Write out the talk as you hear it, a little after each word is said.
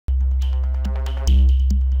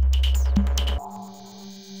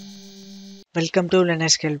Welcome to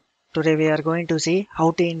LinuxHelp. Today we are going to see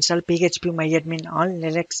how to install PhpMyAdmin on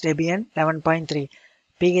Linux Debian 11.3.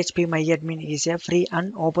 PhpMyAdmin is a free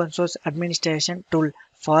and open source administration tool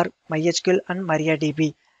for MySQL and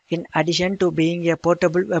MariaDB. In addition to being a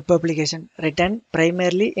portable web application written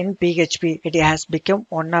primarily in PHP, it has become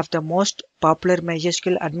one of the most popular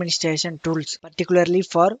MySQL administration tools, particularly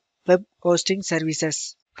for web hosting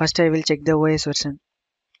services. First, I will check the OS version.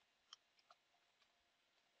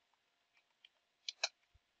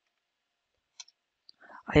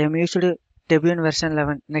 I am used to Debian version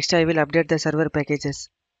 11. Next, I will update the server packages.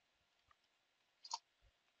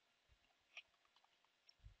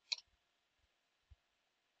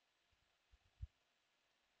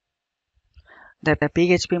 The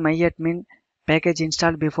PhpMyAdmin package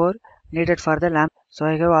installed before needed for the LAMP. So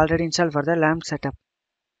I have already installed for the LAMP setup.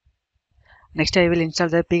 Next, I will install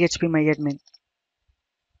the PhpMyAdmin.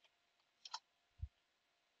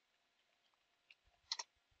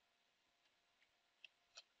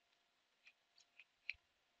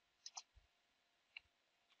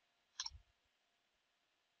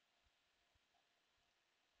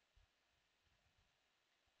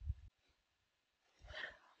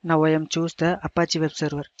 Now I am choose the Apache web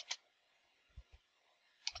server.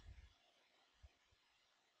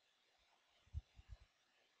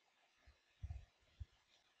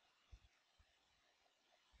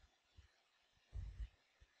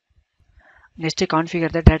 Next,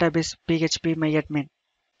 configure the database PhpMyAdmin.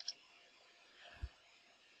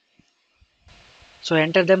 So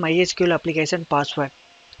enter the MySQL application password.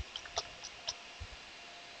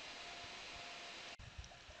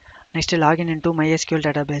 Next, login into MySQL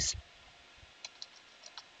database.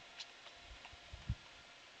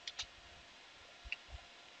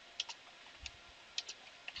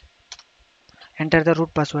 Enter the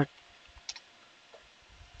root password.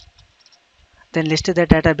 Then list the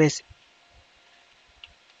database.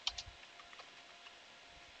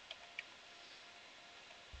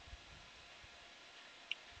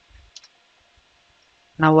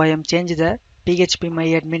 Now I am change the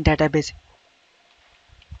PhpMyAdmin database.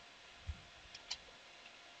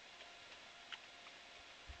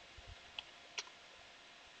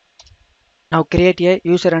 Now create a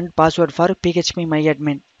user and password for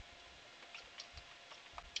PhpMyAdmin.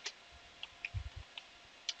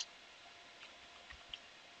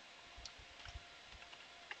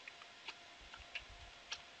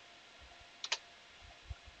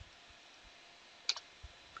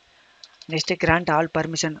 Next, grant all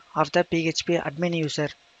permission of the PHP admin user.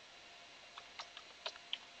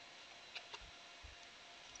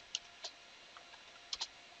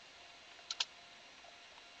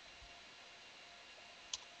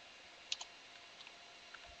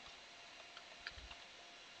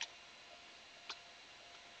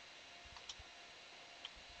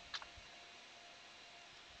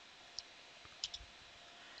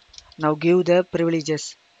 Now give the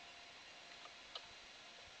privileges.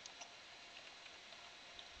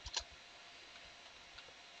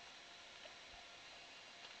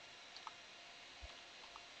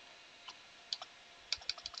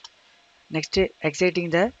 Next, exiting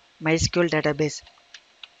the MySQL database.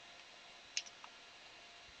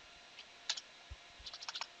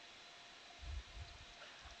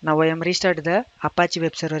 Now I am restart the Apache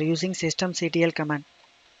web server using systemctl command.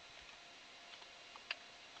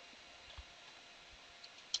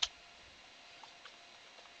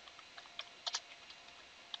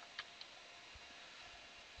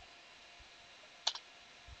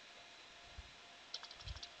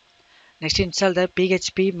 Next, install the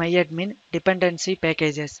PhpMyAdmin dependency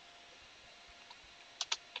packages.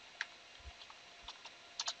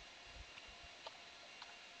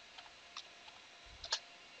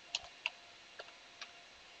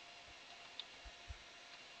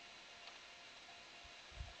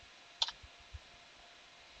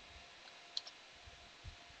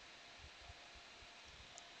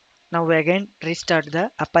 Now we again restart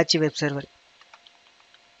the Apache web server.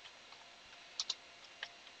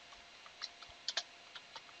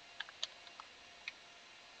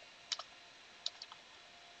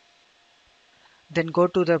 Then go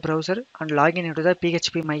to the browser and log in into the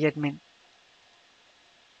PhpMyAdmin.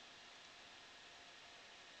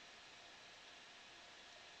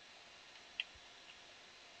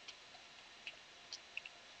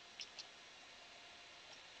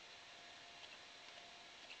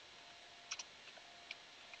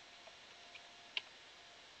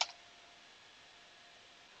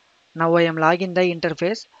 Now I am logging the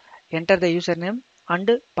interface. Enter the username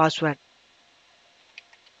and password.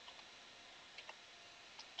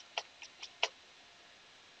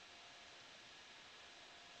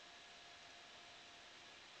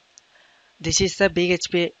 This is the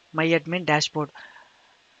PhpMyAdmin dashboard.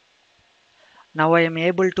 Now I am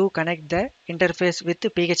able to connect the interface with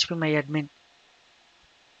PhpMyAdmin.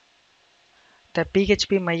 The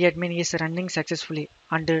PhpMyAdmin is running successfully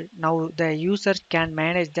and now the user can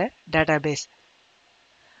manage the database.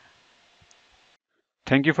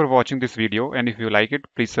 Thank you for watching this video, and if you like it,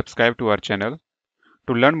 please subscribe to our channel.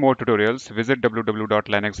 To learn more tutorials, visit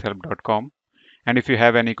www.linuxhelp.com, and if you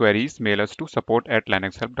have any queries, mail us to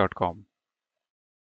support@linuxhelp.com.